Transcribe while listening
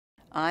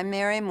I'm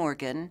Mary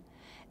Morgan,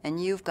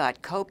 and you've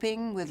got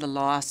Coping with the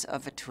Loss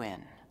of a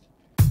Twin.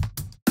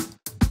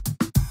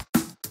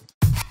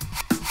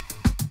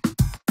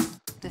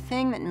 The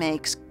thing that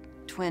makes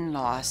twin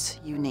loss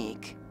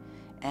unique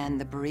and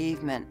the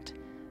bereavement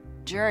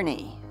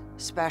journey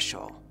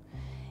special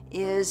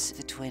is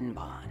the twin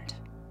bond.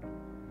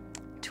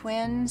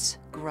 Twins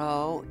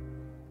grow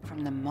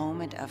from the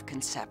moment of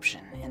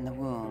conception in the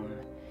womb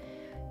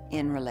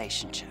in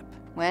relationship.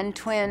 When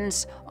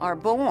twins are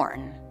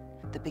born,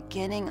 the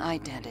beginning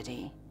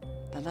identity,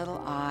 the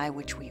little I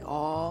which we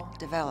all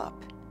develop,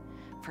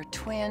 for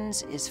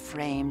twins is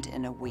framed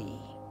in a we.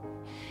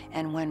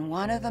 And when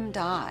one of them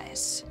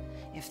dies,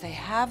 if they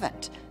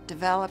haven't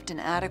developed an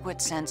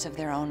adequate sense of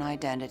their own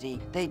identity,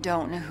 they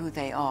don't know who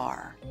they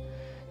are.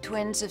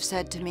 Twins have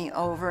said to me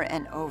over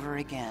and over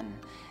again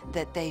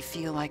that they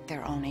feel like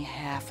they're only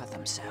half of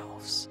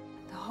themselves.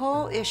 The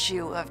whole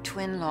issue of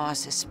twin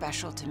loss is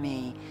special to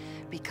me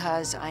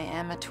because I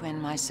am a twin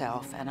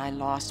myself, and I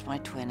lost my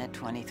twin at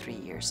 23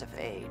 years of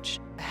age.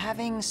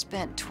 Having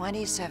spent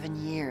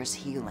 27 years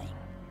healing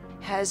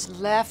has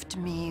left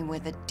me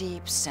with a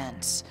deep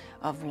sense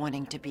of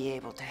wanting to be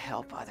able to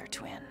help other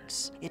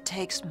twins. It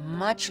takes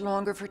much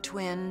longer for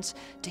twins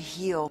to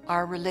heal.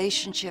 Our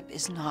relationship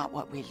is not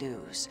what we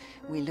lose.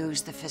 We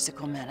lose the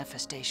physical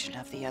manifestation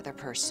of the other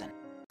person.